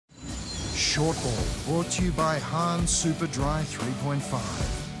Shortball, brought to you by Hans Super Dry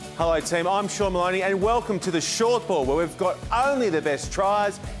 3.5. Hello team, I'm Sean Maloney and welcome to the Shortball, where we've got only the best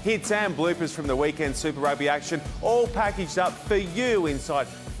tries, hits and bloopers from the weekend Super Rugby action, all packaged up for you inside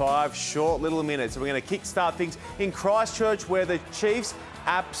 5 short little minutes. And we're going to kickstart things in Christchurch, where the Chiefs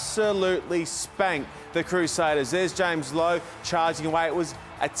absolutely spanked the Crusaders. There's James Lowe charging away. It was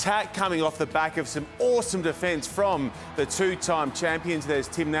attack coming off the back of some awesome defence from the two-time champions. There's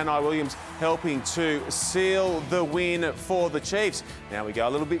Tim Nanai-Williams helping to seal the win for the Chiefs. Now we go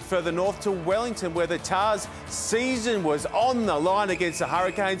a little bit further north to Wellington, where the Tars' season was on the line against the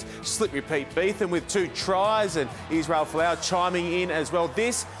Hurricanes. Slippery Pete Beetham with 2 tries and Israel Folau chiming in as well.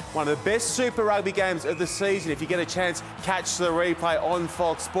 This, one of the best Super Rugby games of the season. If you get a chance, catch the replay on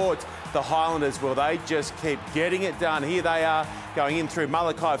Fox Sports. The Highlanders, well, they just keep getting it done. Here they are going in through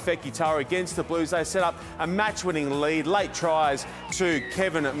Malakai Fekitoa against the Blues. They set up a match-winning lead. Late tries to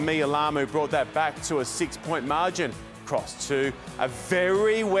Kevin Mialamu brought that back to a 6-point margin. Across to a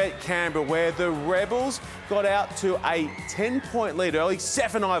very wet Canberra, where the Rebels got out to a 10-point lead early.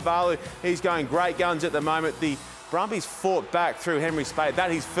 Sefani Valu, he's going great guns at the moment. The Brumbies fought back through Henry Spade.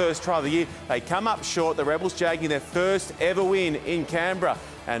 That's his first try of the year. They come up short. The Rebels jagging their first ever win in Canberra.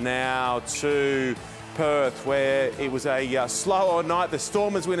 And now to Perth, where it was a slow-on night. The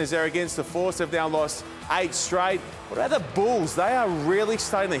Stormers winners there against the Force have now lost 8 straight. What about the Bulls? They are really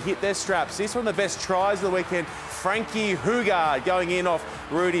starting to hit their straps. This one of the best tries of the weekend. Frankie Hugard going in off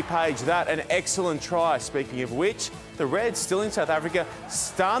Rudy Page. That an excellent try. Speaking of which, the Reds, still in South Africa,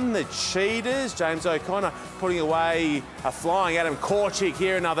 stun the Cheetahs. James O'Connor putting away a flying Adam Korchik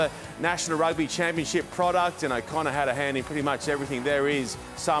here, another National Rugby Championship product, and O'Connor had a hand in pretty much everything. There is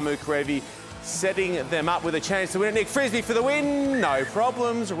Samu Karevi setting them up with a chance to win it. Nick Frisbee for the win, no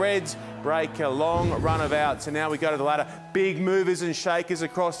problems. Reds break a long run of outs, and now we go to the ladder. Big movers and shakers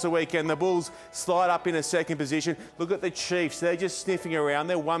across the weekend. The Bulls slide up in a second position. Look at the Chiefs, they're just sniffing around.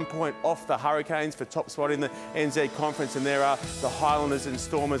 They're 1 point off the Hurricanes for top spot in the NZ Conference, and there are the Highlanders and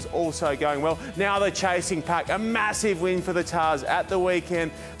Stormers also going well. Now the chasing pack, a massive win for the Tars at the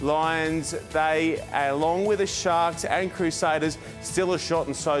weekend. Lions, they, along with the Sharks and Crusaders, still a shot,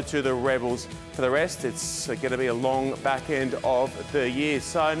 and so too the Rebels. For the rest, it's going to be a long back end of the year.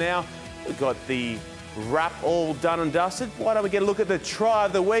 So now we've got the wrap all done and dusted. Why don't we get a look at the try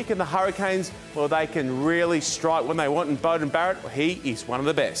of the week? And the Hurricanes, well, they can really strike when they want. And Beauden Barrett, well, he is one of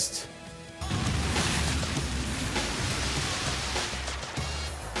the best.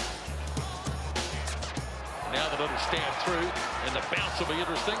 Now the little stab through, and the bounce will be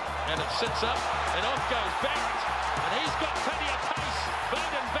interesting. And it sits up, and off goes Barrett. And he's got plenty of pace.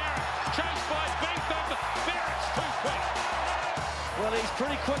 Beauden Barrett, chased by Beetham. Barrett's too quick. Well, he's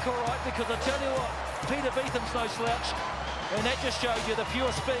pretty quick, all right, because I tell you what, Peter Beetham's no slouch, and that just shows you the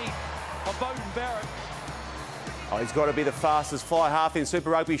pure speed of Beauden Barrett. Oh, he's got to be the fastest fly half in Super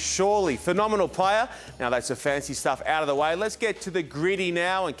Rugby, surely. Phenomenal player. Now that's the fancy stuff out of the way. Let's get to the gritty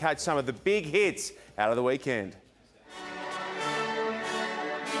now and catch some of the big hits out of the weekend.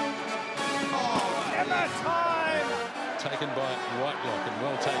 Taken by Whitelock, and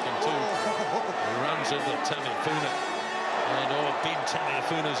well taken too. Runs into Tamiafuna. And Ben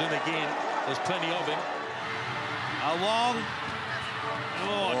Tamiafuna's in again. There's plenty of him. Along.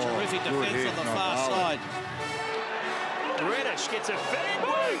 Terrific defence on the far side. Reddish gets a feed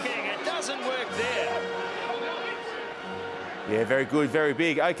working. It doesn't work there. Yeah, very good, very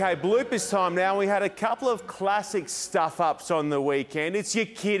big. OK, bloopers time now. We had a couple of classic stuff-ups on the weekend. It's You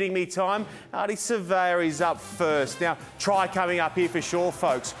Kidding Me time. Artie Surveyor is up first. Now, try coming up here for sure,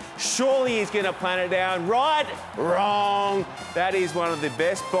 folks. Surely he's going to plan it down. Right? Wrong. That is one of the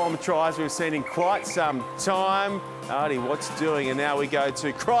best bomb tries we've seen in quite some time. Artie, what's doing? And now we go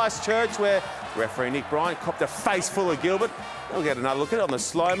to Christchurch, where referee Nick Bryant copped a face full of Gilbert. We'll get another look at it on the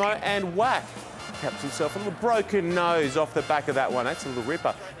slow-mo, and whack. Taps himself a little broken nose off the back of that one. That's a little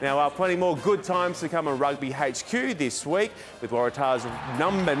ripper. Now, plenty more good times to come on Rugby HQ this week with Waratahs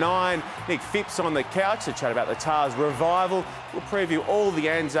number 9, Nick Phipps on the couch to chat about the Tars revival. We'll preview all the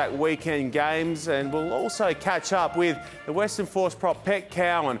Anzac weekend games, and we'll also catch up with the Western Force prop Pet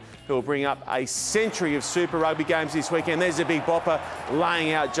Cowan, who will bring up a century of Super Rugby games this weekend. There's a big bopper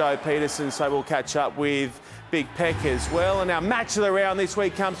laying out Joe Peterson, so we'll catch up with Big Peck as well. And our match of the round this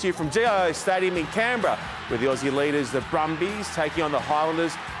week comes to you from GIO Stadium in Canberra, with the Aussie leaders, the Brumbies, taking on the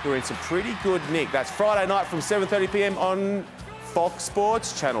Highlanders, who are in some pretty good nick. That's Friday night from 7:30 p.m. on Fox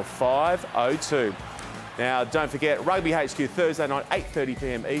Sports, Channel 502. Now, don't forget, Rugby HQ Thursday night, 8:30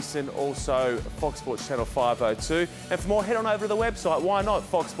 p.m. Eastern, also Fox Sports Channel 502. And for more, head on over to the website, why not,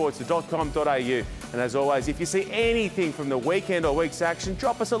 foxsports.com.au. And as always, if you see anything from the weekend or week's action,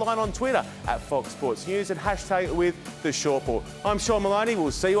 drop us a line on Twitter at Fox Sports News and hashtag it with the Shortball. I'm Sean Maloney.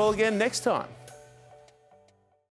 We'll see you all again next time.